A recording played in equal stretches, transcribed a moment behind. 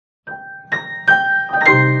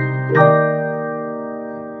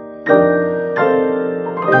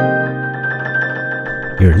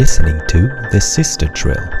You're listening to The Sister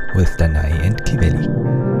Trill with Danae and Kiveli.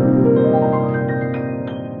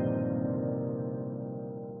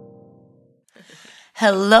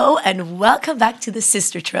 Hello and welcome back to The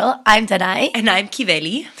Sister Trill. I'm Danae. And I'm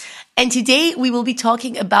Kiveli. And today we will be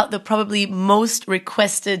talking about the probably most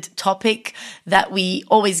requested topic that we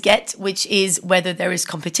always get, which is whether there is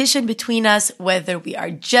competition between us, whether we are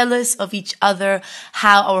jealous of each other,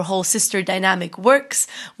 how our whole sister dynamic works.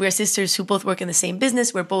 We're sisters who both work in the same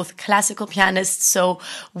business. We're both classical pianists, so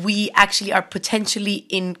we actually are potentially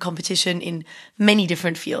in competition in many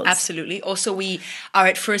different fields. Absolutely. Also, we are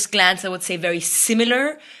at first glance, I would say, very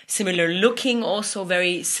similar looking, also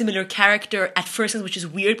very similar character at first, which is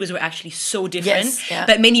weird because we're actually so different. Yes, yeah.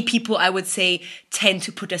 But many people, I would say, tend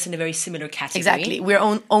to put us in a very similar category. Exactly.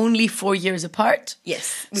 We're only 4 years apart.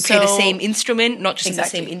 Yes. We play the same instrument, not just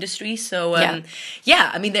Exactly. in the same industry. So, I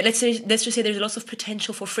mean, let's just say there's lots of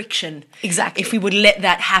potential for friction. Exactly. If we would let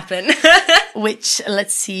that happen. Which,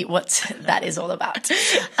 let's see what that is all about.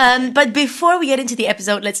 But before we get into the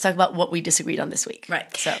episode, let's talk about what we disagreed on this week. Right.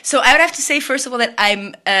 So I would have to say, first of all, that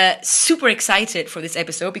I'm super excited for this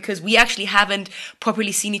episode because we actually haven't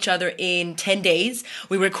properly seen each other in 10 days.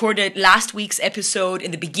 We recorded last week's episode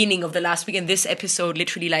in the beginning of the last week, and this episode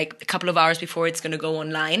literally like a couple of hours before it's going to go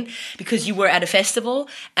online because you were at a festival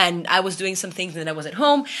and I was doing some things and then I was at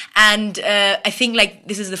home. And I think like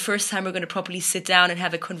this is the first time we're going to properly sit down and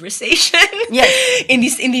have a conversation. Yes. in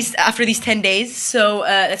these after these 10 days. So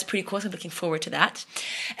that's pretty cool. So I'm looking forward to that.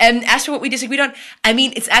 As for what we disagreed on, I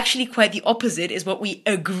mean, it's actually quite the opposite is what we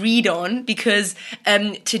agreed on because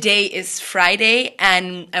today is Friday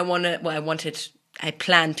and I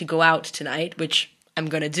plan to go out tonight, which I'm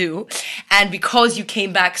going to do. And because you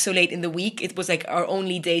came back so late in the week, it was like our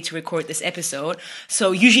only day to record this episode.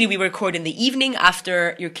 So usually we record in the evening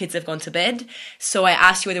after your kids have gone to bed. So I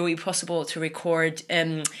asked you whether it would be possible to record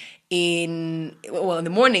in the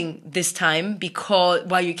morning this time because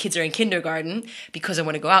while your kids are in kindergarten because I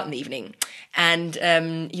want to go out in the evening. And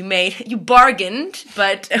you bargained,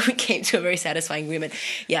 but we came to a very satisfying agreement.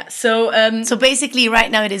 Yeah. So basically right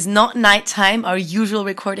now it is not nighttime, our usual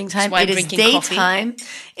recording time. It is daytime. Coffee.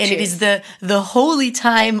 And Cheers. it is the holy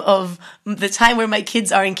time of the time where my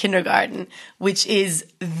kids are in kindergarten, which is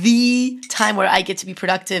the time where I get to be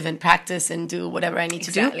productive and practice and do whatever I need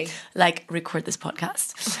to do, like record this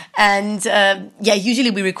podcast. And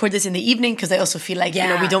usually we record this in the evening because I also feel like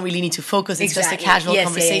we don't really need to focus. It's just a casual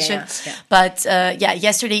conversation. Yeah. But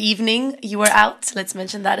yesterday evening you were out. Let's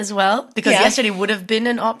mention that as well because yesterday would have been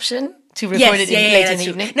an option to record it late in the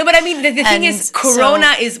evening. No, but I mean, the thing is, Corona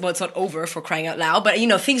is, it's not over for crying out loud, but,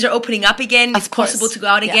 things are opening up again. It's possible to go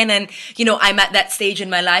out again. And, I'm at that stage in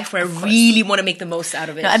my life where I really want to make the most out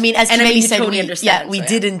of it. No, I mean, as Kiveli said, totally we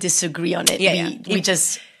didn't disagree on it.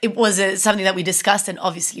 It was something that we discussed and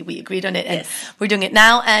obviously we agreed on it and we're doing it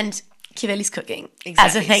now. And Kiveli's cooking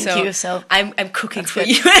as a thank you. So I'm cooking for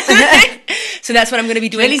you. So that's what I'm going to be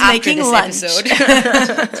doing Kiveli's after making this lunch.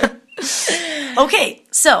 episode. Okay,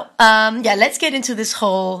 so let's get into this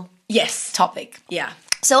whole topic. Yeah.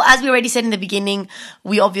 So as we already said in the beginning,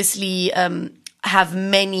 we obviously have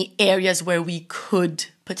many areas where we could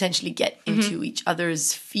potentially get into each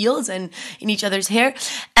other's fields and in each other's hair.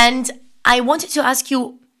 And I wanted to ask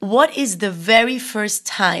you, what is the very first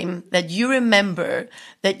time that you remember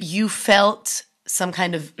that you felt some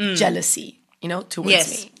kind of jealousy, towards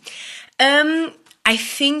me? I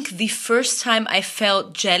think the first time I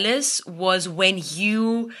felt jealous was when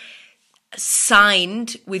you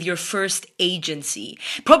signed with your first agency.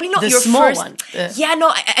 Probably not your small first one.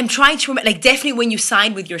 I'm trying to remember, like definitely when you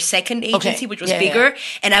signed with your second agency, which was bigger,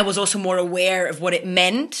 and I was also more aware of what it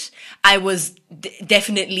meant. I was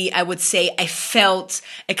definitely, I would say, I felt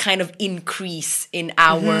a kind of increase in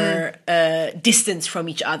our distance from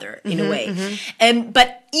each other in a way.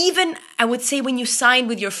 But even, I would say, when you signed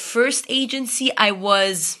with your first agency, I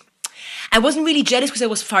wasn't really jealous because I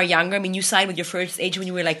was far younger. I mean, you signed with your first age when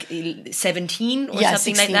you were like 17 or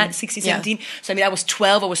something 16. like that, 16, 17. So, I mean, I was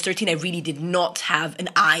 12, I was 13. I really did not have an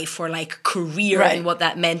eye for like career and what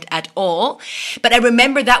that meant at all. But I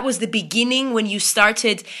remember that was the beginning when you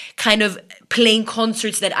started kind of playing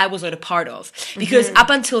concerts that I was not a part of. Because up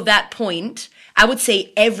until that point, I would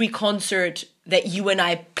say every concert that you and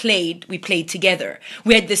I played, we played together.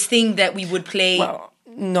 We had this thing that we would play. Well,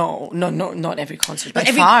 no, not every concert. By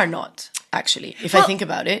far not, actually, if I think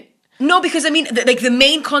about it. No, because I mean, the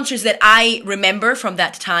main concerts that I remember from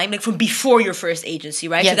that time, like from before your first agency,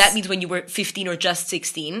 right? Yes. So that means when you were 15 or just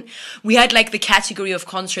 16, we had like the category of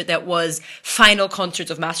concert that was final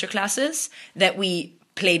concerts of masterclasses that we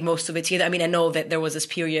played most of it together. I mean, I know that there was this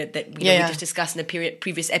period that we just discussed in the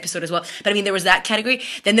previous episode as well. But I mean, there was that category.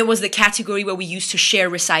 Then there was the category where we used to share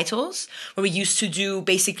recitals, where we used to do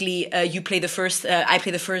basically you play the first, I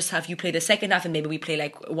play the first half, you play the second half, and maybe we play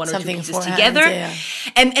like one or two pieces together.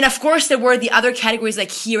 And of course, there were the other categories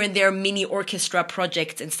like here and there, mini orchestra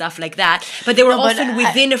projects and stuff like that. But they were often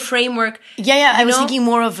within a framework. I was thinking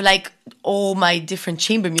more of like all my different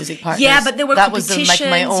chamber music partners. Yeah, but there were competitions. Was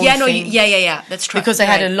my own thing. That's true. Because I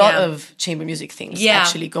had a lot of chamber music things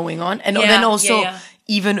actually going on. And then also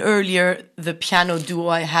even earlier, the piano duo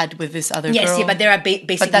I had with this other girl. Yes, but there I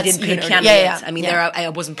basically didn't play piano yet. I mean, there I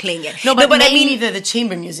wasn't playing it. No, but mainly the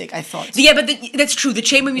chamber music, I thought. Yeah, but that's true. The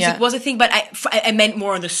chamber music was a thing, but I meant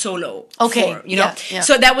more on the solo form, you know?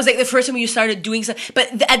 So that was like the first time when you started doing stuff.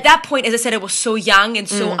 But at that point, as I said, I was so young and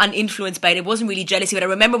so uninfluenced by it. It wasn't really jealousy. But I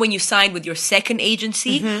remember when you signed with your second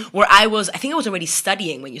agency, where I think I was already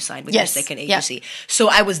studying when you signed with your second agency. So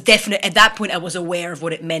I was definitely, at that point, I was aware of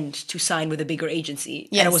what it meant to sign with a bigger agency.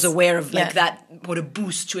 And I was aware of like that, what a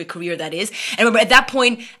boost to a career that is. And I remember at that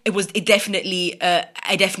point, I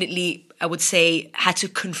would say, had to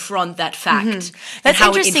confront that fact. That's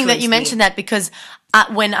interesting that you mentioned that, because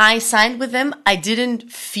when I signed with them, I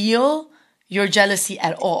didn't feel your jealousy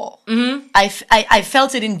at all. I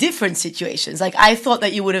felt it in different situations. Like I thought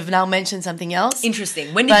that you would have now mentioned something else.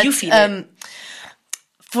 Interesting. When did you feel it?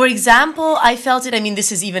 For example, I felt it, I mean, this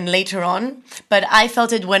is even later on, but I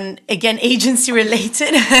felt it when, again, agency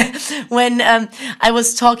related, when I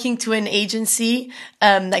was talking to an agency,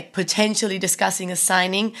 like potentially discussing a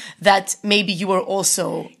signing that maybe you were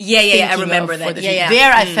also I remember that.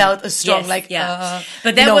 There I felt a strong,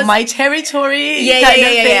 but that was my territory kind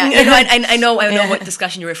of thing. I know what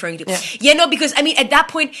discussion you're referring to. Because I mean, at that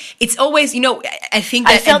point, it's always, I think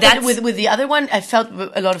that... I felt that with the other one, I felt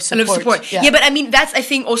a lot of support. Yeah, but I mean, that's, I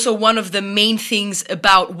think, also one of the main things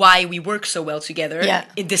about why we work so well together,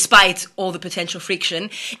 despite all the potential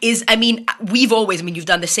friction, is, I mean, you've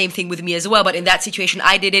done the same thing with me as well, but in that situation,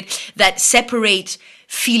 I did it, that separate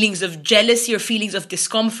feelings of jealousy or feelings of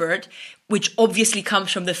discomfort, which obviously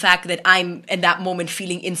comes from the fact that I'm in that moment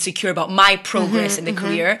feeling insecure about my progress in the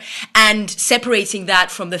career, and separating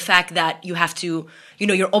that from the fact that you have to,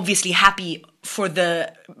 you're obviously happy for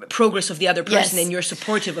the progress of the other person and you're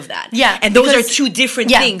supportive of that. Yeah. And those are two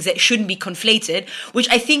different things that shouldn't be conflated, which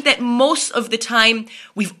I think that most of the time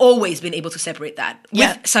we've always been able to separate that.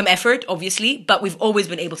 With some effort, obviously, but we've always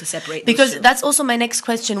been able to separate those Because two. that's also my next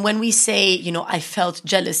question. When we say, I felt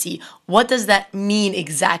jealousy, what does that mean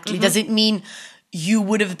exactly? Does it mean you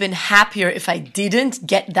would have been happier if I didn't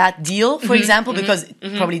get that deal, for example, because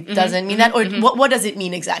it probably doesn't mean that? Or what does it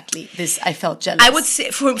mean exactly, this I felt jealous? I would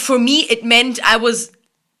say, for me, it meant the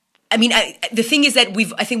thing is that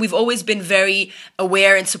I think we've always been very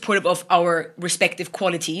aware and supportive of our respective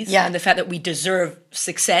qualities and the fact that we deserve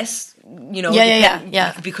success,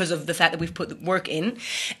 because of the fact that we've put the work in.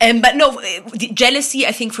 But no, jealousy,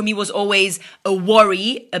 I think for me was always a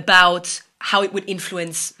worry about how it would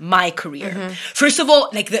influence my career. First of all,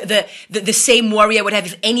 like the same worry I would have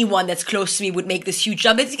if anyone that's close to me would make this huge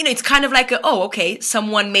jump. It's kind of like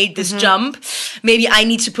someone made this jump. Maybe I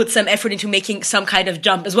need to put some effort into making some kind of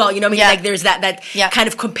jump as well. You know what I mean? Like there's that kind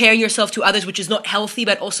of comparing yourself to others, which is not healthy,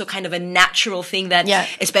 but also kind of a natural thing that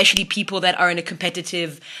especially people that are in a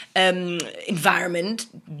competitive environment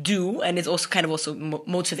do. And it's also kind of also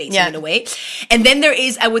motivating in a way. And then there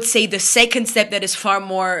is, I would say, the second step that is far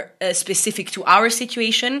more specific to our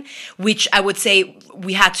situation, which I would say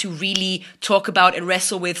we had to really talk about and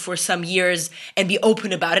wrestle with for some years and be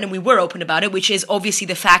open about it. And we were open about it, which is obviously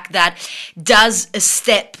the fact that does a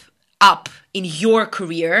step up in your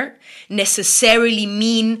career necessarily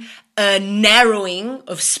mean a narrowing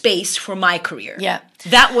of space for my career?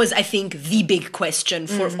 That was, I think, the big question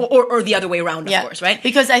for, or the other way around, of course, right?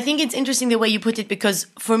 Because I think it's interesting the way you put it, because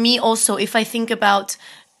for me also, if I think about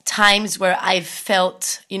times where I've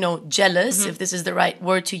felt, jealous, if this is the right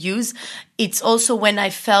word to use, it's also when I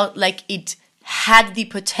felt like it had the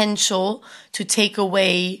potential to take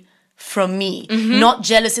away from me. Not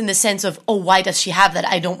jealous in the sense of, why does she have that?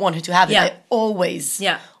 I don't want her to have it. I always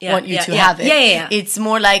want you to have it. It's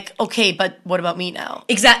more like, okay, but what about me now?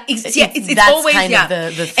 Exactly. It's that's always kind of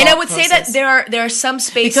the thought and I would process. say that there are some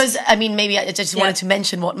spaces. Because, maybe I just wanted to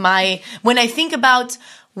mention when I think about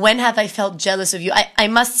when have I felt jealous of you, I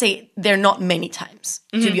must say there are not many times,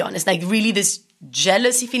 to be honest. Like really this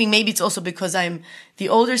jealousy feeling, maybe it's also because I'm the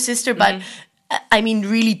older sister, but I mean,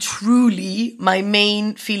 really, truly, my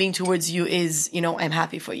main feeling towards you is, I'm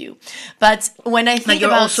happy for you. But when I think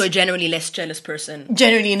you're also a generally less jealous person.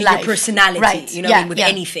 Generally in life. Your personality, right. with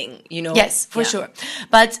anything, Yes, for sure.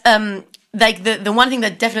 But like the one thing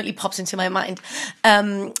that definitely pops into my mind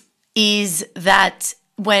is that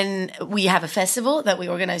when we have a festival that we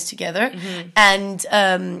organize together, and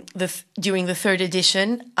during the third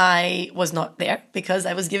edition, I was not there because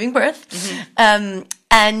I was giving birth,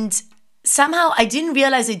 and somehow I didn't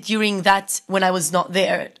realize it when I was not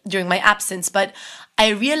there during my absence, but I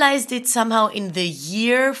realized it somehow in the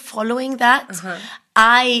year following that.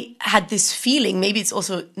 I had this feeling, maybe it's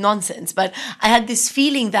also nonsense, but I had this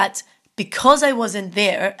feeling that because I wasn't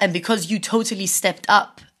there and because you totally stepped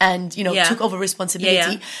up and, took over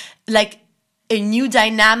responsibility, like a new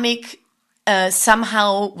dynamic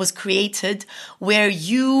somehow was created where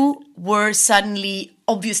you were suddenly,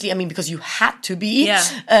 obviously, I mean, because you had to be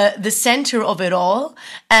the center of it all.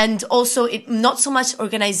 And also it not so much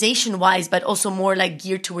organization wise, but also more like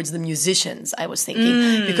geared towards the musicians, I was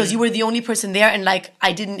thinking, because you were the only person there. And like,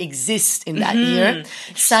 I didn't exist in that year.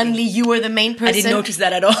 Suddenly you were the main person. I didn't notice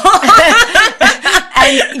that at all.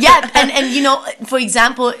 And for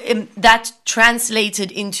example, that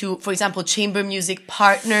translated into, for example, chamber music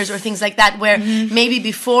partners or things like that, where maybe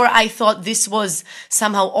before I thought this was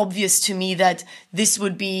somehow obvious to me that this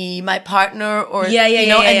would be my partner, or and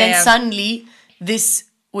then suddenly this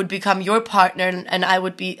would become your partner, and I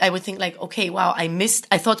would think like, okay, wow, I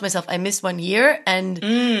thought to myself, I missed 1 year, and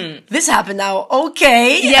this happened now.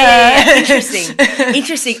 Okay.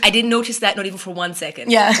 Interesting. I didn't notice that, not even for 1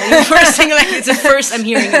 second. Yeah. First thing, like, it's the first I'm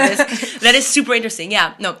hearing of this. That is super interesting.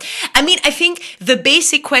 Yeah. No. I mean, I think the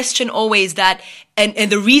basic question always that, and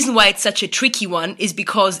the reason why it's such a tricky one is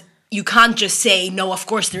because you can't just say, no, of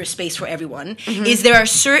course there is space for everyone, is there are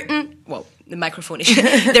certain, the microphone issue.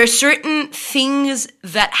 There are certain things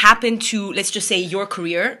that happen to, let's just say, your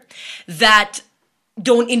career that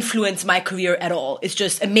don't influence my career at all. It's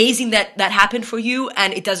just amazing that happened for you,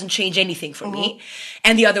 and it doesn't change anything for me,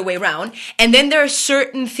 and the other way around. And then there are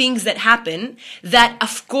certain things that happen that,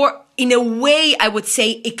 of course, in a way, I would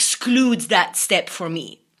say excludes that step for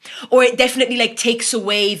me. Or it definitely like takes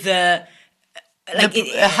away the...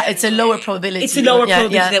 it's a lower probability. It's a lower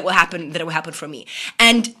probability that it will happen for me.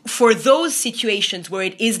 And for those situations where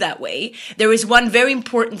it is that way, there is one very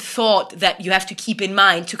important thought that you have to keep in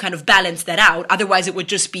mind to kind of balance that out. Otherwise, it would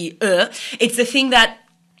just be, It's the thing that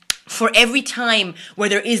for every time where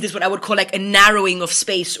there is this, what I would call like a narrowing of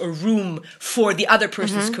space or room for the other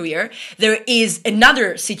person's career, there is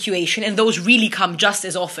another situation, and those really come just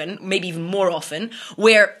as often, maybe even more often,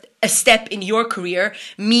 where a step in your career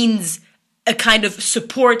means a kind of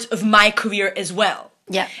support of my career as well.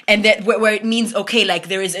 Yeah. And that where it means, okay, like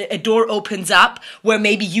there is a door opens up where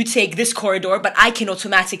maybe you take this corridor, but I can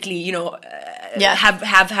automatically, I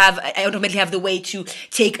automatically have the way to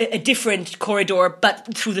take a different corridor,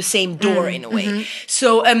 but through the same door in a way.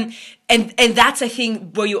 So, and that's, I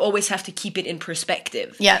think, where you always have to keep it in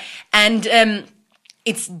perspective. Yeah. And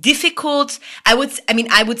it's difficult. I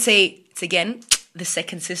would say it's again, the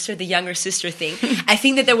second sister, the younger sister thing. I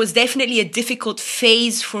think that there was definitely a difficult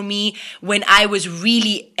phase for me when I was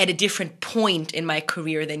really at a different point in my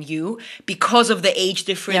career than you, because of the age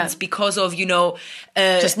difference, because of,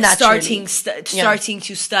 just starting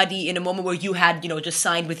to study in a moment where you had, just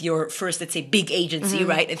signed with your first, let's say, big agency,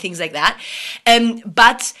 right? And things like that.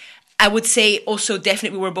 But I would say also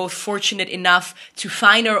definitely we were both fortunate enough to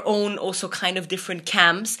find our own also kind of different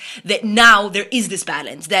camps, that now there is this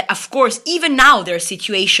balance, that of course even now there are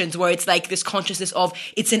situations where it's like this consciousness of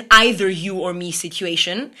it's an either you or me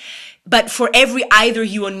situation. But for every either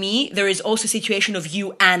you and me, there is also a situation of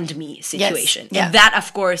you and me situation. Yes. Yeah. And that,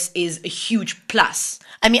 of course, is a huge plus.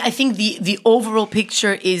 I mean, I think the overall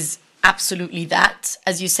picture is absolutely that,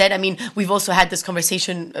 as you said. I mean, we've also had this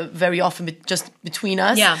conversation very often just between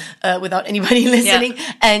us, without anybody listening.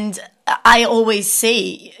 Yeah. And I always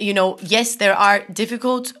say, yes, there are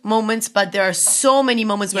difficult moments, but there are so many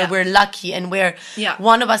moments where we're lucky and where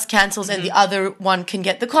one of us cancels and the other one can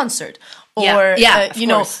get the concert. Or,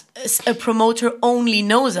 a promoter only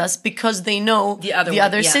knows us because they know the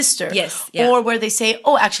other sister. Yes. Yeah. Or where they say,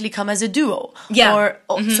 oh, actually come as a duo. Yeah.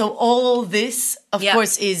 So all this, of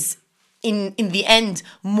course, is in the end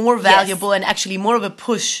more valuable and actually more of a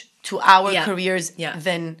push to our careers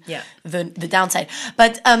than the downside.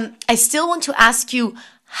 But I still want to ask you,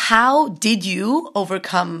 how did you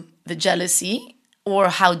overcome the jealousy? Or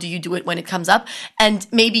how do you do it when it comes up? And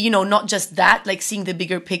maybe, not just that, like seeing the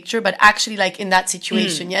bigger picture, but actually like in that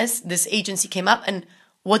situation, yes, this agency came up, and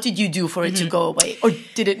what did you do for it to go away? Or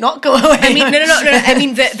did it not go away? I mean, no. I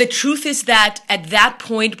mean, the truth is that at that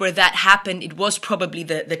point where that happened, it was probably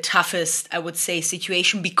the toughest, I would say,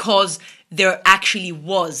 situation, because there actually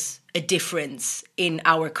was a difference in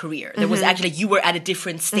our career. There was actually, you were at a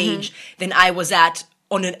different stage than I was at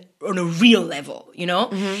on a real level, you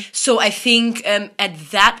know? So I think at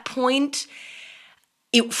that point,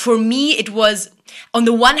 for me, it was, on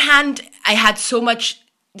the one hand, I had so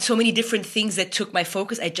many different things that took my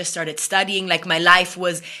focus. I just started studying, like my life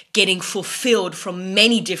was getting fulfilled from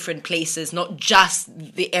many different places, not just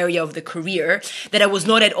the area of the career, that I was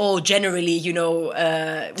not at all generally,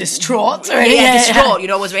 distraught. Distraught,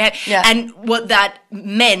 I was very happy. Yeah. And what that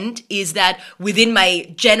meant is that within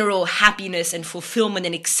my general happiness and fulfillment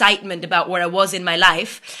and excitement about where I was in my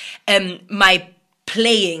life, my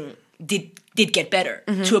playing did get better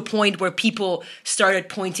to a point where people started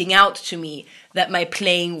pointing out to me that my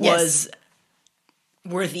playing was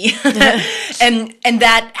worthy. and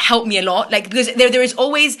that helped me a lot. Like, because there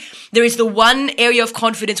is the one area of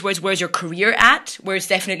confidence where's your career at, where it's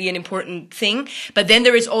definitely an important thing. But then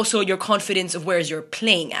there is also your confidence of where's your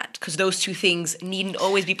playing at, because those two things needn't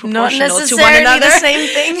always be proportional to one another. Not necessarily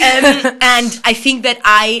the same thing. And I think that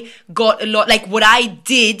I got a lot, like what I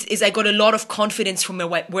did is I got a lot of confidence from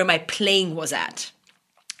where my playing was at.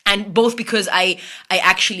 And both because I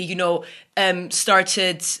actually,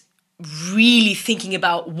 started really thinking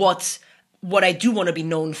about what I do want to be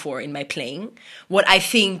known for in my playing, what I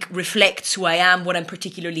think reflects who I am, what I'm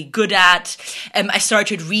particularly good at. I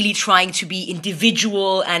started really trying to be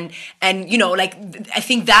individual and I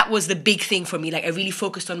think that was the big thing for me. Like, I really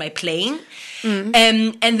focused on my playing.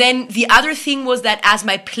 And then the other thing was that as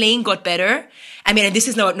my playing got better, I mean, and this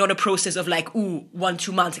is not a process of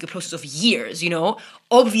 1-2 months, like a process of years,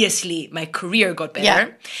 Obviously, my career got better. Yeah.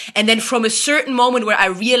 And then from a certain moment where I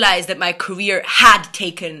realized that my career had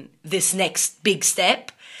taken this next big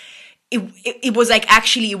step, it was like,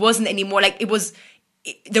 actually, it wasn't anymore. Like,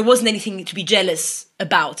 there wasn't anything to be jealous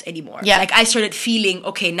about anymore. Yeah. Like, I started feeling,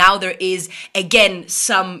 okay, now there is, again,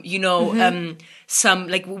 some,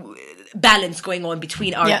 balance going on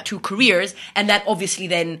between our two careers, and that obviously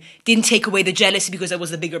then didn't take away the jealousy because I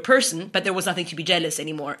was the bigger person, but there was nothing to be jealous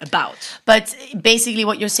anymore about. But basically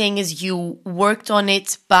what you're saying is you worked on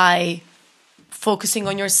it by focusing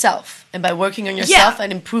on yourself and by working on yourself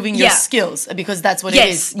and improving your skills, because that's what it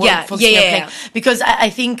is. Because I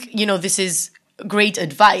think, this is great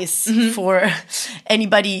advice for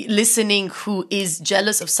anybody listening who is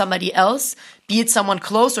jealous of somebody else, be it someone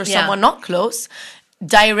close or someone not close.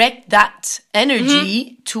 Direct that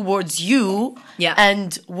energy towards you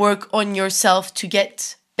and work on yourself to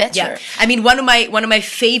get better. Yeah. I mean, one of my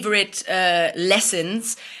favorite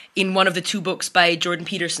lessons in one of the 2 books by Jordan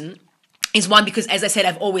Peterson is one, because, as I said,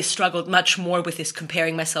 I've always struggled much more with this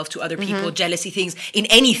comparing myself to other people, jealousy things, in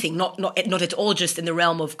anything, not at all just in the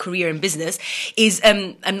realm of career and business, is,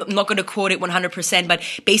 I'm not going to quote it 100%, but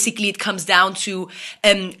basically it comes down to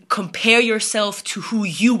compare yourself to who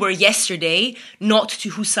you were yesterday, not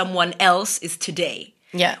to who someone else is today.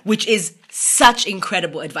 Yeah. Which is such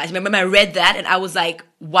incredible advice. I remember I read that and I was like,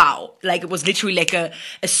 wow. Like, it was literally like a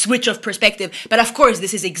switch of perspective. But of course,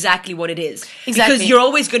 this is exactly what it is. Exactly. Because you're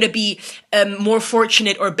always going to be more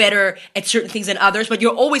fortunate or better at certain things than others, but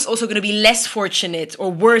you're always also going to be less fortunate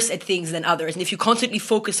or worse at things than others. And if you constantly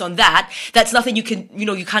focus on that, that's nothing you can,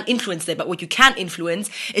 you can't influence that. But what you can influence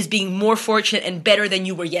is being more fortunate and better than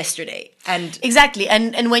you were yesterday. And exactly.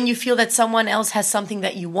 And when you feel that someone else has something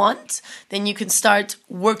that you want, then you can start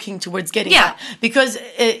working towards getting that. Because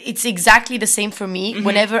it's exactly the same for me.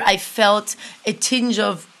 Whenever I felt a tinge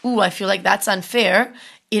of, I feel like that's unfair,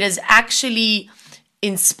 it has actually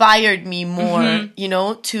inspired me more,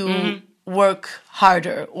 to work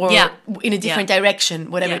harder or in a different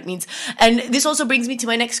direction, whatever it means. And this also brings me to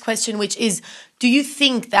my next question, which is, do you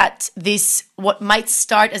think that this, what might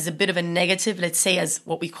start as a bit of a negative, let's say as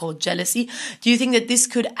what we call jealousy, do you think that this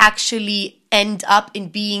could actually end up in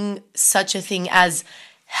being such a thing as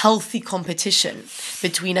healthy competition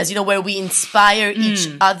between us, where we inspire each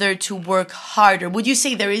other to work harder? Would you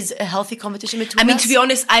say there is a healthy competition between us? I mean, to be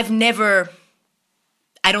honest, I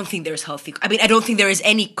don't think there's healthy. I mean, I don't think there is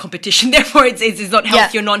any competition. Therefore, it's not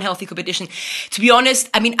healthy or non-healthy competition. To be honest,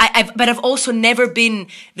 I mean, I've also never been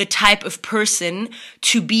the type of person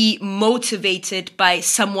to be motivated by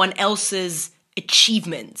someone else's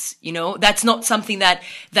achievements. That's not something that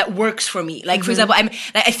works for me. Like, for example,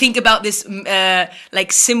 I think about this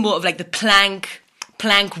symbol of the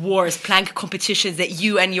plank wars, plank competitions that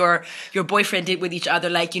you and your boyfriend did with each other.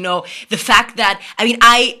 The fact that, I mean,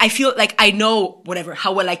 I feel like I know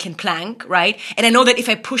how well I can plank, right? And I know that if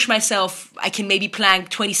I push myself, I can maybe plank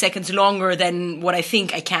 20 seconds longer than what I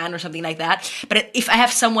think I can or something like that. But if I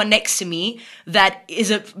have someone next to me that is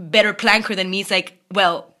a better planker than me, it's like,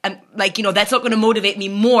 well, that's not going to motivate me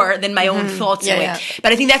more than my own thoughts in a way. Yeah.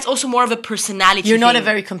 But I think that's also more of a personality You're not thing. a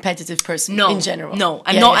very competitive person in general. No,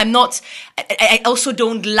 I'm not. I also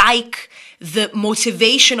don't like the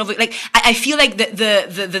motivation of it. Like, I feel like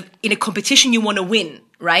the in a competition you want to win,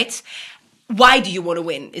 right? Why do you want to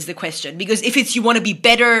win is the question. Because if it's you want to be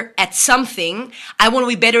better at something, I want to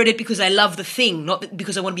be better at it because I love the thing, not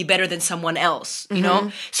because I want to be better than someone else, you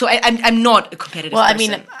know? So I'm not a competitive person. I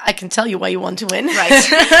mean, I can tell you why you want to win.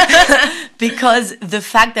 Right. Because the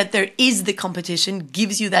fact that there is the competition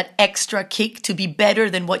gives you that extra kick to be better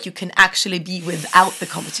than what you can actually be without the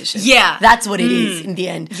competition. Yeah. That's what it is in the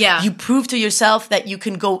end. Yeah. You prove to yourself that you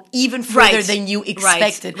can go even further than you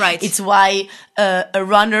expected. Right. It's why a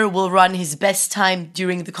runner will run his best time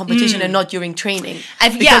during the competition and not during training.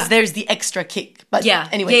 Because there's the extra kick. But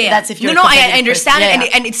anyway, that's if you're I understand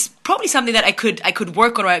it. And it's probably something that I could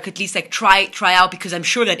work on, or I could at least like try out, because I'm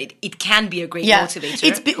sure that it can be a great motivator.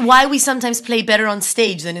 It's why we sometimes play better on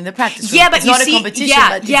stage than in the practice room. Yeah, but it's you not see, a competition,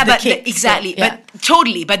 but it's the kick. Exactly. So, but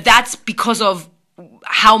totally. But that's because of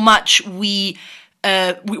how much we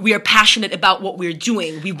are passionate about what we're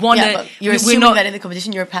doing. We want to. You're assuming that in the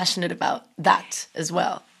competition you're passionate about that as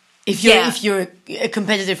well. If you're a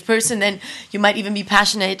competitive person, then you might even be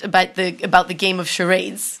passionate about the game of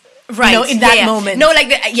charades. Right. In that moment. No,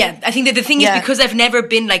 like, I think that the thing is, because I've never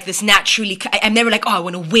been like this naturally, I'm never like, I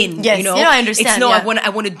want to win. Yes, I understand. It's I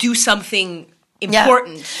want to do something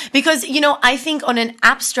important. Yeah. Because, I think on an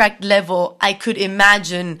abstract level, I could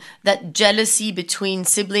imagine that jealousy between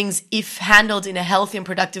siblings, if handled in a healthy and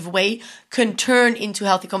productive way, can turn into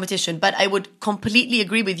healthy competition. But I would completely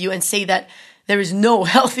agree with you and say that there is no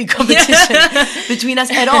healthy competition between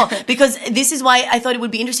us at all. Because this is why I thought it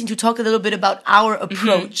would be interesting to talk a little bit about our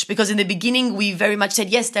approach. Because in the beginning, we very much said,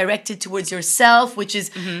 yes, directed towards yourself, which is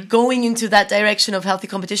going into that direction of healthy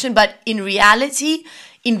competition. But in reality,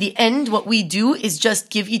 in the end, what we do is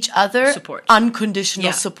just give each other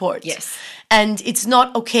unconditional support. Yes. And it's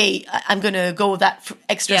not, okay, I'm going to go that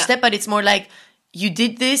extra step, but it's more like, you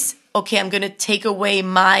did this, okay, I'm going to take away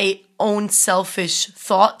my own selfish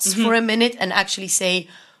thoughts for a minute and actually say,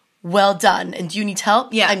 well done. And do you need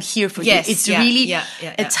help? Yeah. I'm here for you. It's really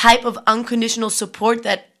a type of unconditional support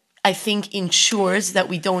that I think ensures that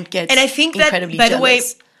we don't get and I think incredibly that, by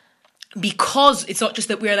jealous. the way, because it's not just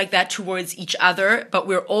that we're like that towards each other, but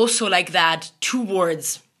we're also like that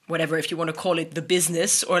towards whatever, if you want to call it the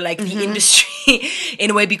business or like the industry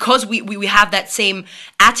in a way, because we have that same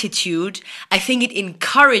attitude. I think it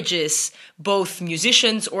encourages both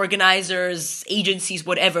musicians, organizers, agencies,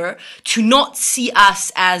 whatever, to not see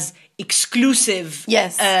us as exclusive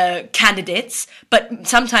candidates, but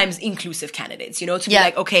sometimes inclusive candidates, to be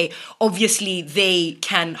like, okay, obviously they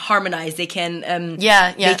can harmonize, they can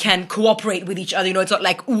they can cooperate with each other, it's not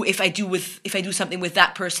like, ooh, if I do something with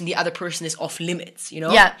that person, the other person is off limits,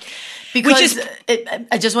 because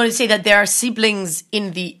I just wanted to say that there are siblings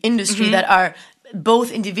in the industry that are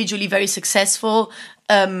both individually very successful,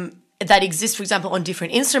 that exist, for example, on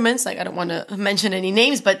different instruments, like I don't want to mention any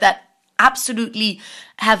names, but that absolutely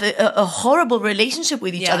have a horrible relationship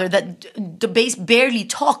with each other, that the bass barely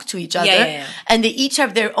talk to each other, and they each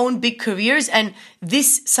have their own big careers, and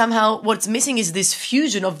this somehow, what's missing is this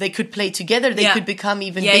fusion of they could play together, they could become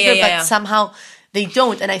even bigger, but somehow they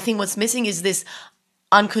don't. And I think what's missing is this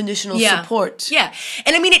unconditional support. Yeah.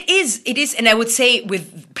 And I mean, it is, and I would say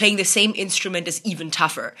with playing the same instrument is even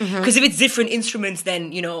tougher. Because if it's different instruments,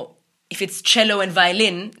 then, if it's cello and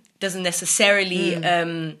violin, doesn't necessarily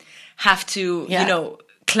have to,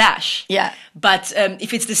 clash. Yeah. But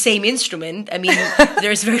if it's the same instrument, I mean,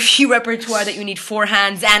 there's very few repertoire that you need four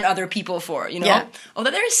hands and other people for, Yeah.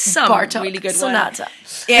 Although there's some Bartok, really good sonata.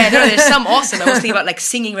 ones. Yeah, no, there's some awesome. I was thinking about like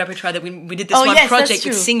singing repertoire that we did this project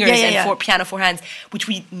with singers and for piano, four hands, which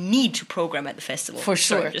we need to program at the festival. For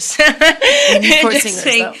sure. Just, we need four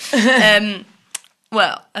singers, though.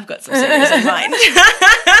 Well, I've got some singers in mind.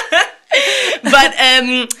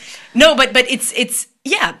 But it's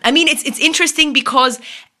I mean, it's interesting because,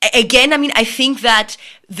 again, I mean, I think that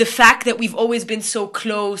the fact that we've always been so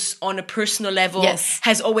close on a personal level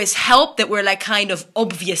has always helped, that we're like kind of,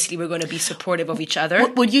 obviously we're going to be supportive of each other.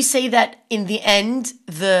 Would you say that in the end,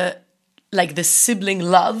 the sibling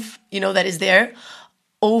love, that is there,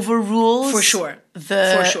 overrules for sure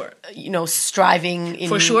striving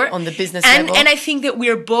on the business level? And I think that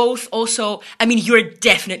we're both also, I mean, you're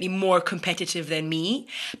definitely more competitive than me,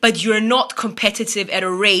 but you're not competitive at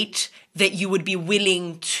a rate that you would be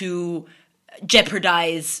willing to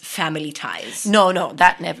jeopardize family ties. No,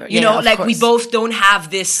 that never. You know, like we both don't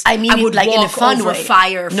have this. I mean, would like walk in a fun over way.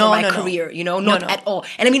 fire for my career. You know, not at all.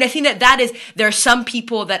 And I mean, I think that is there are some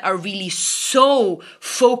people that are really so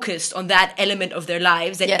focused on that element of their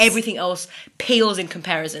lives that everything else pales in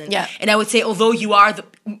comparison. Yeah. And I would say, although you are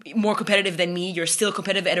more competitive than me, you're still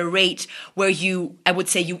competitive at a rate where I would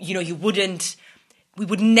say you wouldn't. We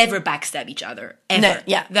would never backstab each other ever. No,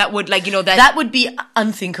 yeah, that would that would be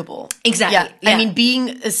unthinkable. Exactly. Yeah. I mean,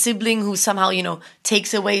 being a sibling who somehow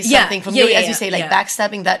takes away something from you, as you say, like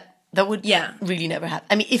backstabbing, that would really never happen.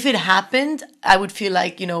 I mean, if it happened, I would feel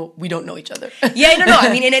like we don't know each other. No. I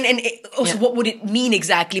mean, and also, what would it mean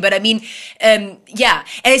exactly? But I mean, and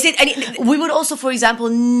I said, we would also, for example,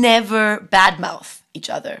 never badmouth each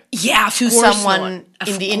other. Yeah, to someone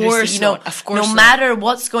in the industry. Of course, no matter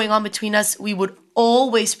what's going on between us, we would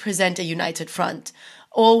always present a united front.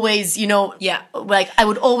 Always, like I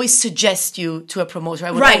would always suggest you to a promoter.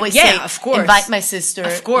 I would always say, of course, invite my sister.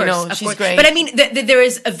 Of course, she's great. But I mean, there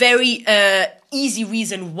is a very easy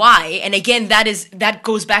reason why, and again, that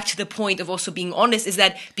goes back to the point of also being honest. Is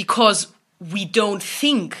that because we don't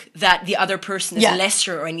think that the other person is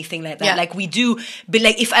lesser or anything like that. Yeah. Like we do, but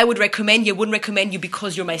like if I would recommend you, I wouldn't recommend you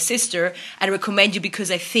because you're my sister. I'd recommend you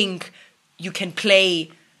because I think you can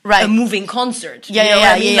play a moving concert.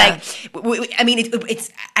 I mean,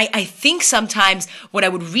 it's. I think sometimes what I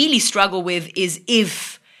would really struggle with is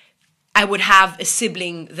if I would have a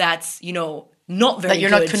sibling that's not very that you're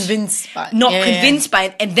good, not convinced by. Convinced by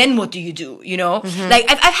it, and then what do you do? Mm-hmm. Like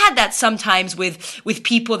I've had that sometimes with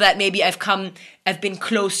people that maybe I've been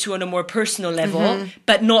close to on a more personal level,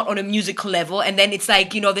 but not on a musical level, and then it's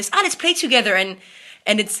like let's play together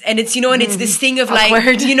and it's it's this thing of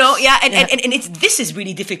awkward. This is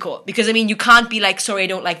really difficult because I mean you can't be like, sorry, I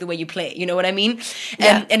don't like the way you play, you know what I mean?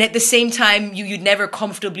 And at the same time you'd never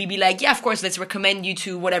comfortably be like, of course, let's recommend you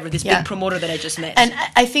to whatever this big promoter that I just met. And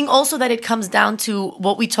I think also that it comes down to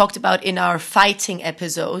what we talked about in our fighting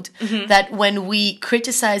episode, that when we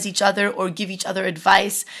criticize each other or give each other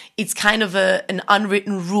advice, it's kind of an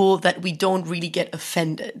unwritten rule that we don't really get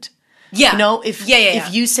offended. Yeah.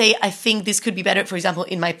 If you say, I think this could be better, for example,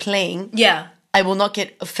 in my playing, I will not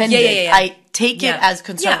get offended. I take it as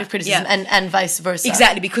constructive criticism and vice versa.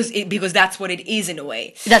 Exactly, because that's what it is in a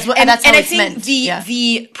way. That's how it's I think meant.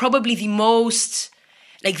 the probably the most,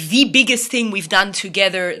 like the biggest thing we've done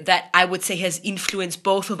together that I would say has influenced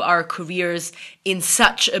both of our careers in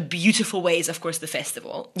such a beautiful way is, of course, the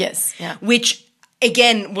festival. Yes. Yeah. Which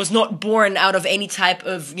again was not born out of any type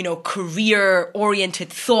of career oriented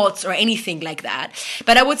thoughts or anything like that,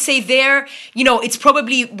 but I would say there it's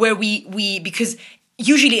probably where we because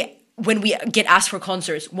usually when we get asked for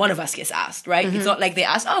concerts, one of us gets asked, right? It's not like they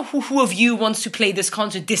ask, who of you wants to play this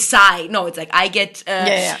concert? Decide. No, it's like I get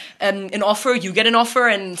an offer, you get an offer,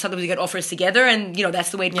 and sometimes we get offers together, and that's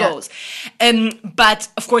the way it goes. But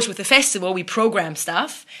of course, with the festival, we program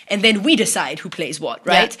stuff, and then we decide who plays what,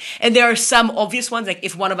 right? Yeah. And there are some obvious ones, like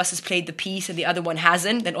if one of us has played the piece and the other one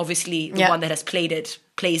hasn't, then obviously the one that has played it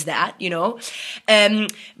plays that,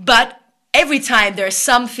 But every time there are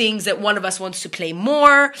some things that one of us wants to play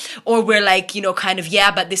more, or we're like, kind of,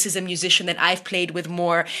 but this is a musician that I've played with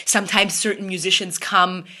more. Sometimes certain musicians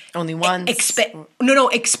come only once,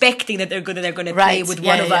 expecting that they're gonna play with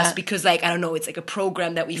one of us because, like, I don't know, it's like a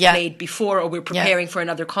program that we've played before, or we're preparing for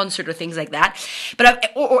another concert or things like that.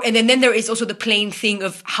 But and then there is also the playing thing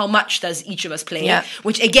of how much does each of us play,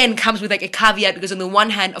 which again comes with like a caveat, because on the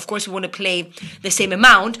one hand, of course, we want to play the same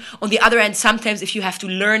amount. On the other hand, sometimes if you have to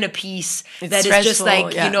learn a piece that is just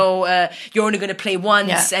like you're only going to play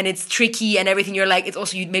once and it's tricky and everything, you're like, it's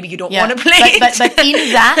also maybe you don't want to play but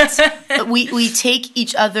in that we take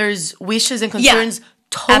each other's wishes and concerns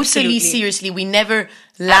totally seriously. We never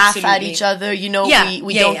laugh at each other, we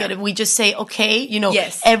don't get it. We just say, okay,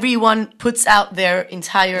 everyone puts out their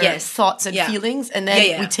entire thoughts and feelings, and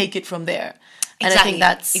then we take it from there. And I think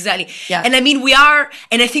that's exactly. Yeah. And I mean,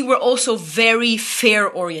 I think we're also very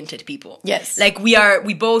fair-oriented people. Yes. Like we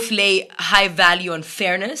both lay high value on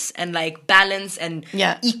fairness and like balance and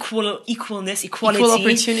equality. Equal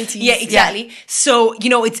opportunities. Yeah, exactly. Yeah. So,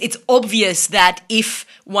 it's obvious that if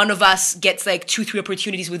one of us gets like 2-3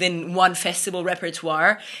 opportunities within one festival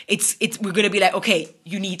repertoire, we're going to be like, okay,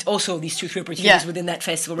 you need also these 2-3 opportunities within that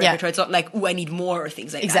festival repertoire. It's not like, I need more or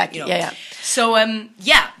things like that. Exactly. Yeah. So,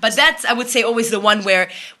 but that's, I would say, always the one where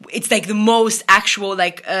it's like the most actual,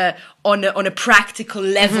 like on a practical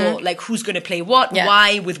level, like who's going to play what,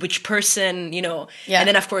 why, with which person, and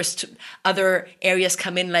then of course other areas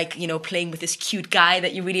come in, like playing with this cute guy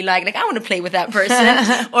that you really like I want to play with that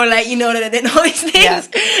person, or like all these things.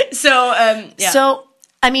 So So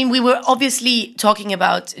I mean, we were obviously talking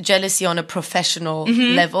about jealousy on a professional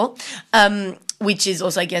level, which is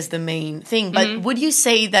also, I guess, the main thing. But would you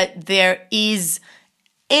say that there is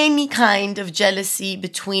any kind of jealousy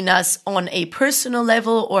between us on a personal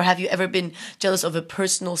level, or have you ever been jealous of a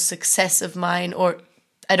personal success of mine? Or,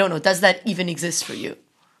 I don't know, does that even exist for you?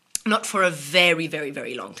 Not for a very, very,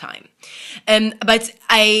 very long time. But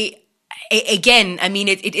again, I mean,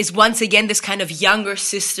 it is once again this kind of younger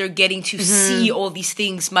sister getting to see all these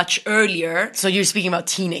things much earlier. So you're speaking about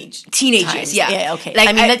teenagers, times. Yeah, okay. Like,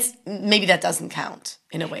 I mean, maybe that doesn't count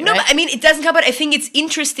in a way, no, right? But, I mean, it doesn't count, but I think it's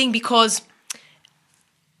interesting because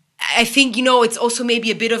I think, it's also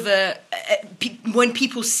maybe a bit of when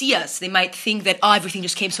people see us, they might think that, everything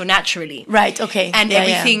just came so naturally. Right, okay. And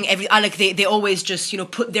everything, they always just,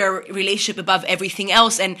 put their relationship above everything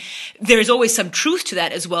else. And there's always some truth to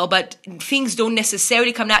that as well, but things don't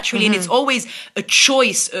necessarily come naturally. And it's always a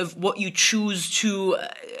choice of what you choose to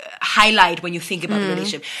highlight when you think about the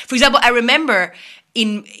relationship. For example, I remember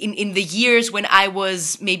in the years when I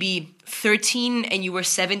was maybe 13 and you were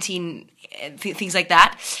 17, things like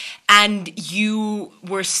that, and you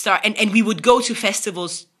were and we would go to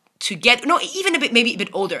festivals together. No, even maybe a bit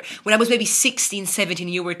older. When I was maybe 16, 17,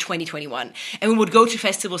 you were 20, 21, and we would go to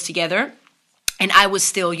festivals together, and I was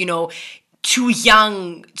still, too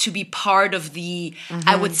young to be part of the,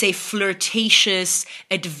 I would say, flirtatious,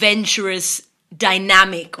 adventurous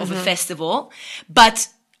dynamic of a festival, but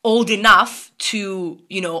old enough to,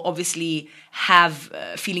 obviously have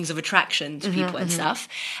feelings of attraction to people and stuff.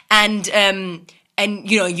 And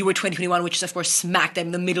you were 2021, which is of course smack dab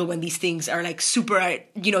in the middle when these things are like super,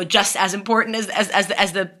 just as important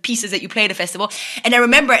as the pieces that you play at a festival. And I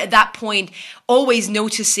remember at that point always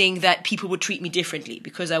noticing that people would treat me differently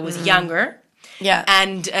because I was younger. Yeah.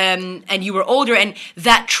 And you were older, and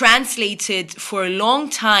that translated for a long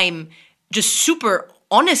time just super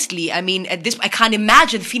honestly. I mean, I can't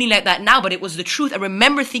imagine feeling like that now, but it was the truth. I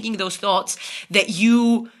remember thinking those thoughts, that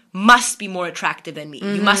you must be more attractive than me.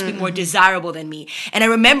 You must be more desirable than me. And I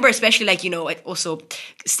remember especially also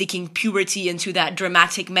sticking puberty into that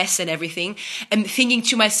dramatic mess and everything, and thinking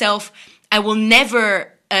to myself, I will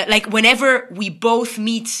never, whenever we both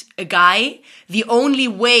meet a guy, the only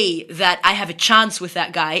way that I have a chance with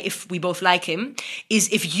that guy, if we both like him, is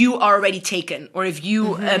if you are already taken, or if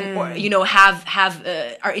you, are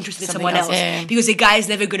interested in someone else. Yeah. Because a guy is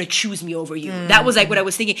never going to choose me over you. That was what I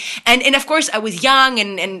was thinking. And of course I was young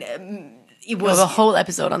and it was a whole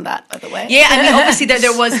episode on that, by the way. Yeah, I mean, obviously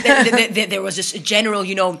there was just a general,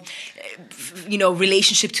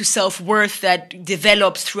 relationship to self-worth that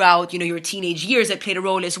develops throughout, your teenage years that played a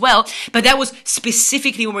role as well. But that was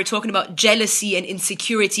specifically when we're talking about jealousy and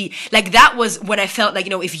insecurity. Like, that was when I felt like,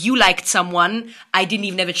 if you liked someone, I didn't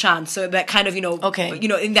even have a chance. So that kind of, in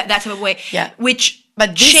that type of way, which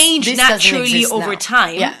changed naturally over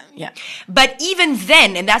time. Yeah. But even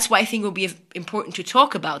then, and that's why I think it will be important to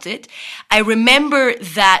talk about it, I remember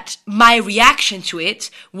that my reaction to it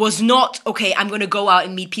was not, okay, I'm going to go out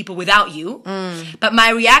and meet people without you. But my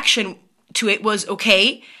reaction to it was,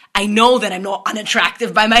 okay, I know that I'm not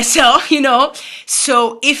unattractive by myself,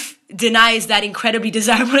 So if Danae is that incredibly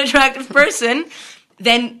desirable and attractive person,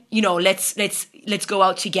 then, let's go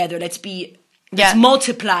out together. Let's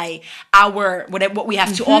multiply what we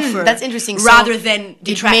have to offer. That's interesting. Rather than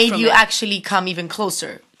detract it made from you it. actually come even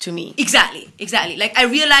closer to me. Exactly. Like, I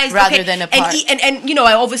realized, rather than apart. And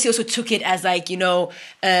I obviously also took it as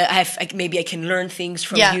maybe I can learn things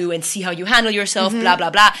from you and see how you handle yourself, blah, blah,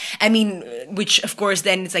 blah. I mean, which of course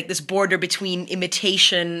then it's like this border between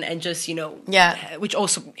imitation and just, which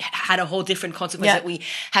also had a whole different consequence that we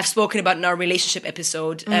have spoken about in our relationship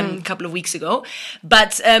episode a couple of weeks ago.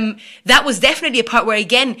 But that was definitely a part where,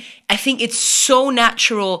 again, I think it's so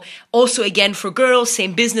natural. Also, again, for girls,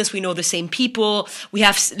 same business, we know the same people, we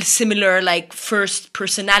have similar first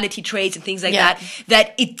personality traits and things like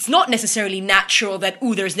that it's not necessarily natural that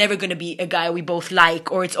there's never going to be a guy we both like,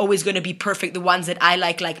 or it's always going to be perfect, the ones that I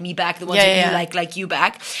like me back, the ones that you like you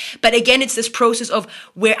back. But again, it's this process of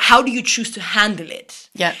how do you choose to handle it?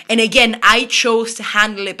 And again, I chose to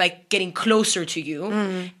handle it by getting closer to you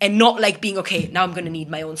and not being, okay, now I'm going to need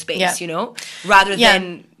my own space, rather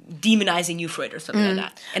than demonizing you for it or something like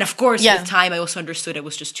that. And of course, with time, I also understood I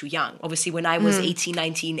was just too young. Obviously, when I was 18,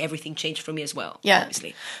 19, everything changed for me as well. Yeah.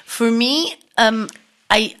 Obviously. For me,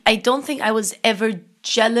 I don't think I was ever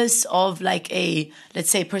jealous of let's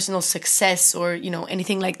say, personal success or,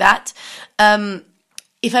 anything like that.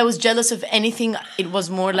 If I was jealous of anything, it was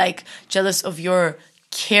more jealous of your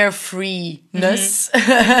carefreeness,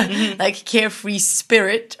 carefree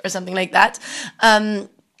spirit or something like that.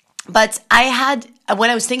 But when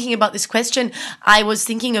I was thinking about this question, I was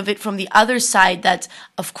thinking of it from the other side, that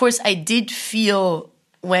of course I did feel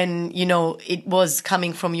when, it was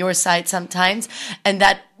coming from your side sometimes, and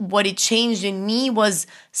that what it changed in me was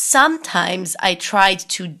sometimes I tried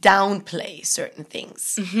to downplay certain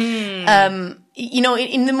things.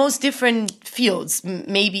 In the most different fields,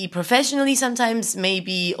 maybe professionally sometimes,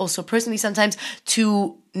 maybe also personally sometimes,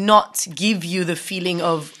 to not give you the feeling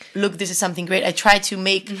of, look, this is something great. I try to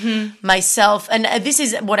make myself, and this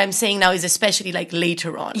is what I'm saying now is especially like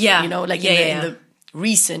later on, in the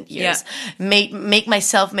recent years, make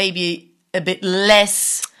myself maybe a bit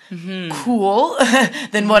less cool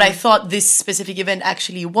than what I thought this specific event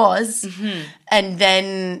actually was. And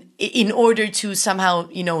then in order to somehow,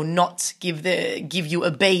 not give you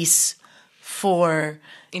a base for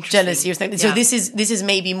jealousy or something. So this is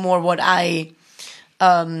maybe more what I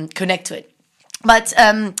connect to it. But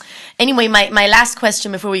anyway, my last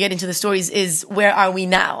question before we get into the stories is, where are we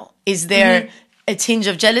now? Is there a tinge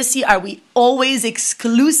of jealousy? Are we always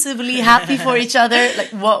exclusively happy for each other? Like,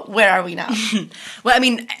 where are we now? Well, I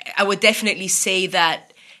mean, I would definitely say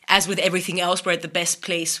that, as with everything else, we're at the best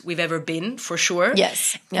place we've ever been, for sure.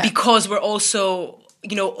 Yes. Yeah. Because we're also,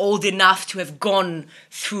 old enough to have gone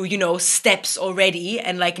through, steps already,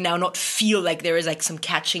 and like now not feel like there is like some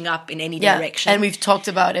catching up in any direction. And we've talked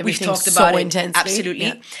about everything so intensely.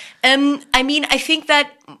 Absolutely. Yeah. I mean, I think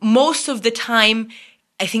that most of the time,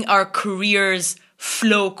 I think our careers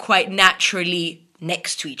flow quite naturally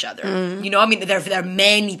next to each other. I mean, there are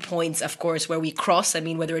many points, of course, where we cross. I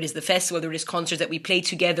mean, whether it is the festival, whether it is concerts that we play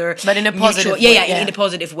together. But in a positive way. In a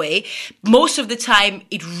positive way. Most of the time,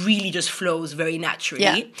 it really just flows very naturally.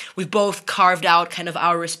 Yeah. We've both carved out kind of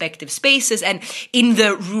our respective spaces. And in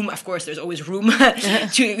the room, of course, there's always room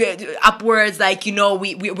to upwards. Like,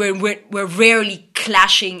 we're rarely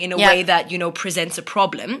clashing in a way that, presents a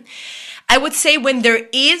problem. I would say when there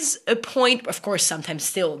is a point, of course, sometimes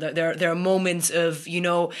still, there are moments of,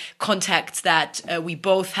 contacts that we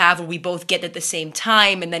both have or we both get at the same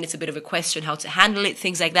time, and then it's a bit of a question how to handle it,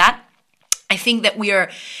 things like that. I think that we are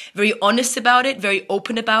very honest about it, very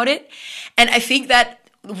open about it. And I think that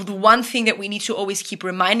the one thing that we need to always keep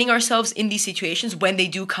reminding ourselves in these situations when they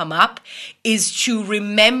do come up is to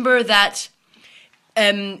remember that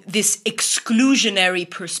this exclusionary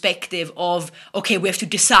perspective of, okay, we have to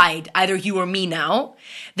decide either you or me now,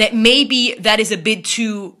 that maybe that is a bit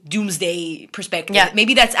too doomsday perspective. Yeah.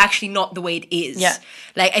 Maybe that's actually not the way it is. Yeah.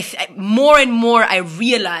 Like more and more I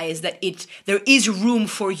realize that there is room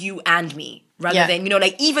for you and me rather than,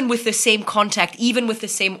 like even with the same contact, even with the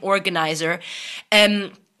same organizer,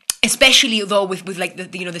 especially though with like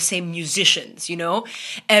the same musicians,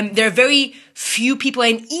 there are very few people,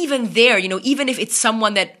 and even there, even if it's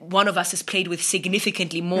someone that one of us has played with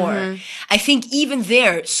significantly more, I think even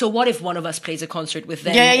there, so what if one of us plays a concert with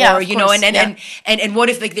them, or and what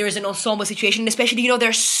if like there is an ensemble situation, and especially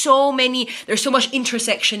there's so much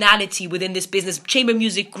intersectionality within this business, chamber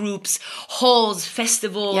music groups, halls,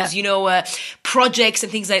 festivals, projects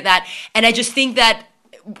and things like that, and I just think that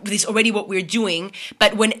this is already what we're doing,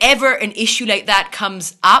 but whenever an issue like that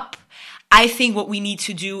comes up, I think what we need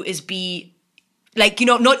to do is be like,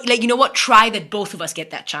 not like, try that both of us get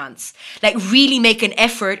that chance. Like really make an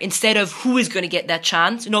effort instead of who is going to get that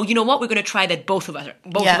chance. No, we're going to try that both of us are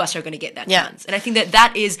going to get that chance. And I think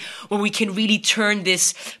that is when we can really turn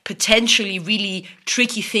this potentially really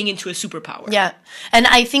tricky thing into a superpower. Yeah. And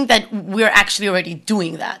I think that we're actually already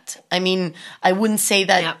doing that. I mean, I wouldn't say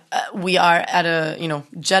that we are at a,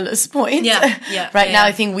 jealous point. Right now,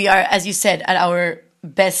 I think we are, as you said, at our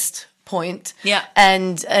best point. Yeah.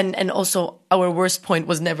 And also our worst point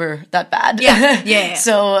was never that bad.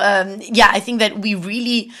 So, I think that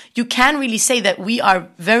you can really say that we are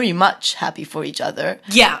very much happy for each other.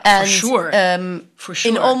 Yeah, and, for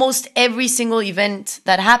sure. In almost every single event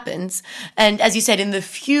that happens. And as you said, in the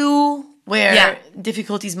few where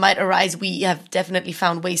difficulties might arise, we have definitely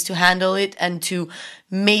found ways to handle it and to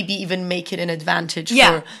maybe even make it an advantage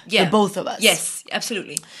for the both of us. Yes,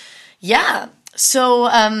 absolutely. Yeah. So,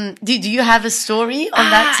 do you have a story on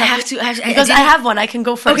that topic? I have to. Because I have one. I can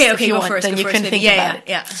go first. Okay, if you go want. first. Then go you first, can maybe. think about it.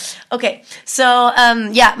 Yeah. Okay. So,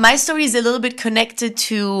 my story is a little bit connected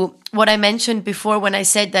to what I mentioned before when I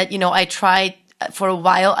said that, I tried, for a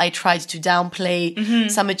while, I tried to downplay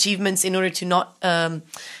some achievements in order to not,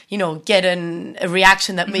 get a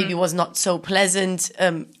reaction that maybe was not so pleasant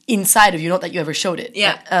inside of you, not that you ever showed it.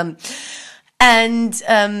 Yeah. But,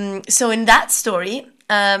 so in that story,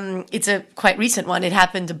 it's a quite recent one. It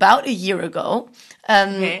happened about a year ago.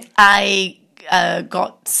 I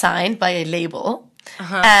got signed by a label,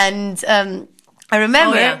 and I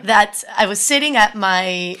remember that I was sitting at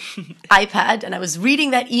my iPad and I was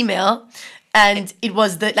reading that email. And it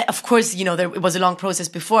was of course, it was a long process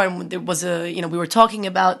before, and there was we were talking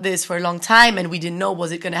about this for a long time, and we didn't know,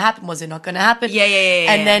 was it going to happen? Was it not going to happen?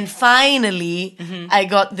 Yeah. And then finally, I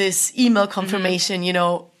got this email confirmation,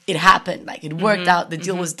 it happened, like it worked out, the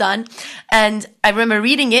deal was done. And I remember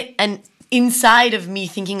reading it, and inside of me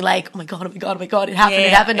thinking like, oh my God, it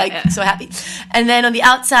happened, so happy. And then on the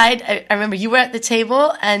outside, I remember you were at the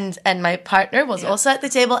table, and my partner was also at the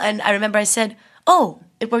table, and I remember I said, oh,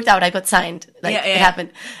 it worked out. I got signed. It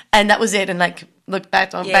happened. And that was it. And looked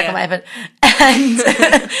back on my iPad. And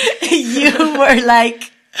you were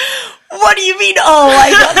like, what do you mean? Oh,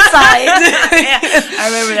 I got signed. I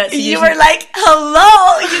remember that. You were like,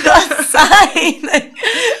 hello, you got signed.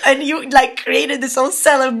 And you created this whole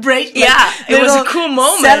celebration. Yeah, it was a cool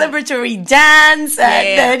moment. Celebratory dance.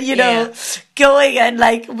 And then, going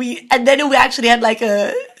and then we actually had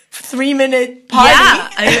a 3-minute party. Yeah,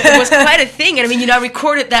 it was quite a thing. And I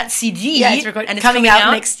recorded that CD. Yeah, it's recorded. And it's coming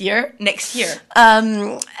out next year.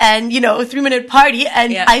 And, 3-minute party.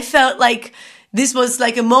 And I felt like this was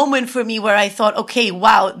a moment for me where I thought, okay,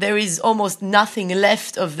 wow, there is almost nothing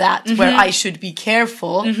left of that where I should be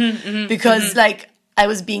careful. Because I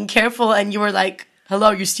was being careful and you were like,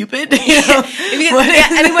 hello, you're stupid. What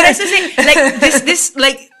I was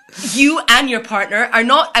saying, you and your partner are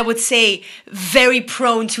not, I would say, very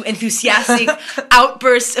prone to enthusiastic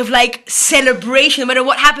outbursts of celebration. No matter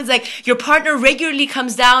what happens, your partner regularly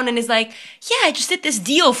comes down and is like, yeah, I just did this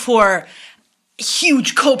deal for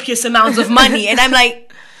huge, copious amounts of money. And I'm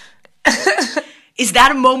like, is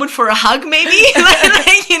that a moment for a hug, maybe?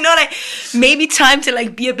 Maybe time to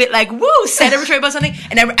be a bit woo, celebratory about something.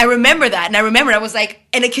 And I remember that. And I was like,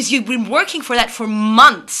 and because you've been working for that for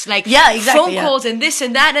months, phone calls and this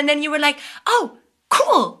and that. And then you were like, oh,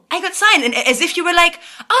 cool, I got signed. And as if you were like,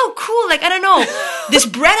 oh, cool, I don't know, this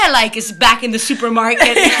bread I like is back in the supermarket.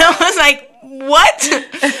 And I was like, what?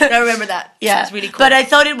 And I remember that. Yeah. So it's really cool. But I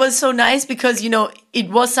thought it was so nice because, it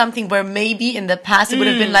was something where maybe in the past it would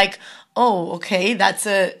have been like, oh, okay, that's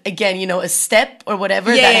a step or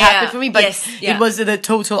whatever that happened for me. But it was the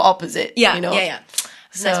total opposite. Yeah,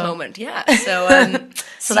 So, nice moment, yeah. So,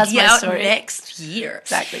 so that's my story. Next year.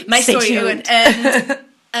 Exactly. My Stay story. tuned.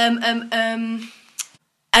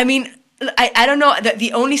 I don't know.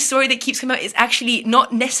 The only story that keeps coming out is actually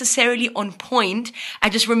not necessarily on point. I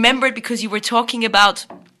just remembered because you were talking about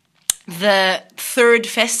the third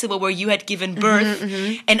festival where you had given birth,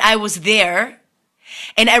 and I was there.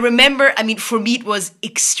 And I remember, for me, it was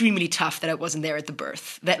extremely tough that I wasn't there at the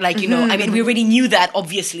birth. That, we already knew that,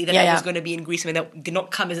 obviously, that I was going to be in Greece. That did not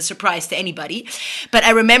come as a surprise to anybody. But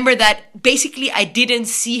I remember that, basically, I didn't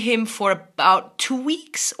see him for about 2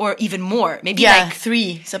 weeks or even more. Maybe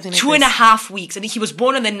 3, something like 2.5 weeks. I think he was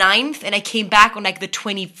born on the 9th, and I came back on, the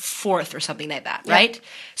 24th or something like that, right?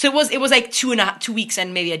 So it was 2 weeks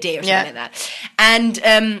and maybe a day or something like that. And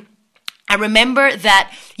I remember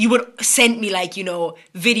that you would send me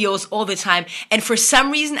videos all the time. And for some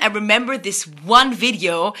reason, I remember this one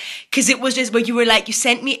video because it was just where you were you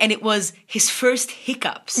sent me and it was his first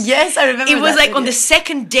hiccups. Yes, I remember. It was on the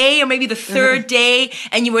second day or maybe the third day,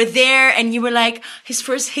 and you were there and you were his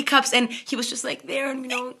first hiccups, and he was just there and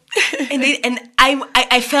and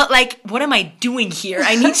I felt what am I doing here?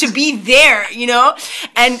 I need to be there,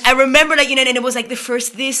 And I remember and it was the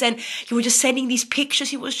first this, and you were just sending these pictures.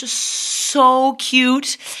 He was just so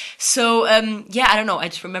cute. So I don't know. I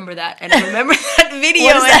just remember that, and I remember that video.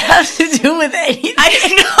 What does that have to do with anything? I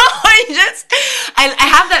don't know. I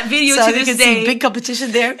have that video so to this day. Big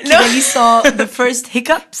competition there. Kiveli saw the first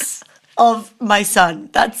hiccups of my son.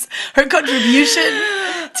 That's her contribution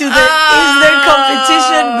to the is there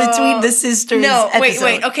competition between the sisters. No, episode.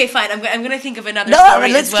 wait. Okay, fine. I'm gonna think of another story.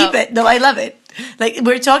 No, let's keep it. No, I love it.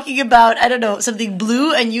 We're talking about, I don't know, something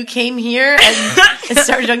blue, and you came here and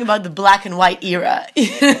started talking about the black and white era.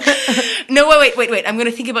 No, wait. I'm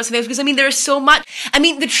gonna think about something else because there is so much.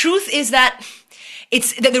 The truth is that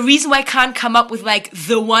it's that the reason why I can't come up with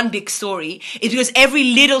the one big story is because every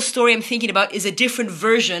little story I'm thinking about is a different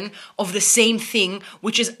version of the same thing,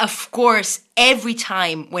 which is, of course, every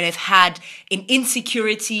time when I've had an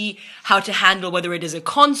insecurity, how to handle whether it is a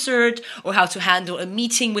concert or how to handle a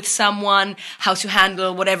meeting with someone, how to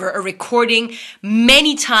handle whatever, a recording.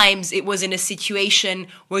 Many times it was in a situation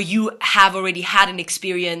where you have already had an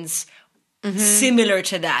experience similar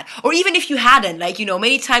to that. Or even if you hadn't,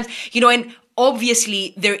 many times, and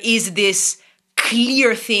obviously there is this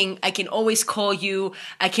clear thing. I can always call you.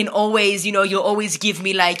 I can always, you'll always give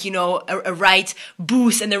me like, a right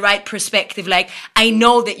boost and the right perspective. Like, I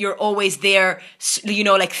know that you're always there,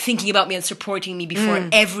 like thinking about me and supporting me before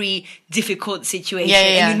every difficult situation.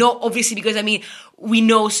 And obviously, because we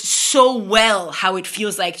know so well how it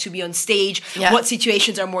feels like to be on stage, what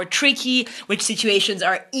situations are more tricky, which situations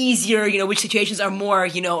are easier, which situations are more,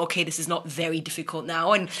 okay, this is not very difficult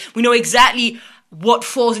now. And we know exactly what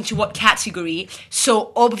falls into what category.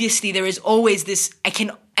 So obviously there is always this, I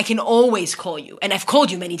can always call you. And I've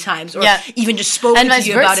called you many times or even just spoken to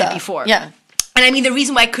you about it before. Yeah. And the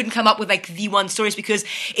reason why I couldn't come up with like the one story is because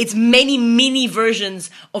it's many mini versions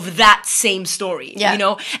of that same story,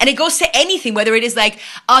 and it goes to anything, whether it is like,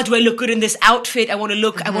 do I look good in this outfit? I want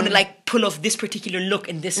to like pull off this particular look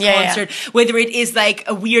in this concert, whether it is like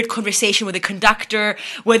a weird conversation with a conductor,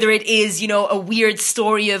 whether it is, a weird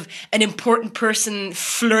story of an important person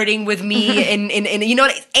flirting with me in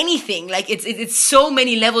anything. Like it's so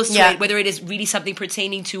many levels to it, whether it is really something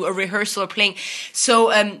pertaining to a rehearsal or playing.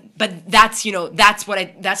 So, but that's,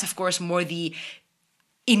 that's of course more the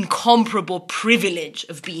incomparable privilege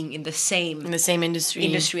of being in the same industry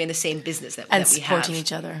and the same business that we have. And supporting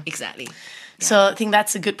each other. Exactly. Yeah. So I think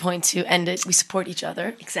that's a good point to end it. We support each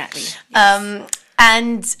other. Exactly. Yes.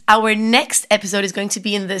 And our next episode is going to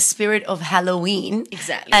be in the spirit of Halloween.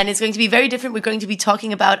 Exactly. And it's going to be very different. We're going to be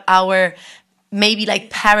talking about our maybe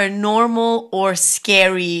like paranormal or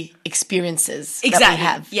scary experiences that we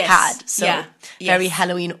have had. So very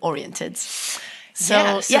Halloween oriented.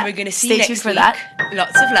 So, we're going to see you next tuned for week. that.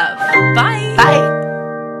 Lots of love. Bye. Bye.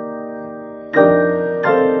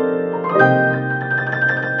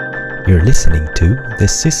 You're listening to The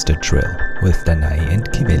Sister Drill with Danae and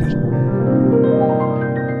Kiveli.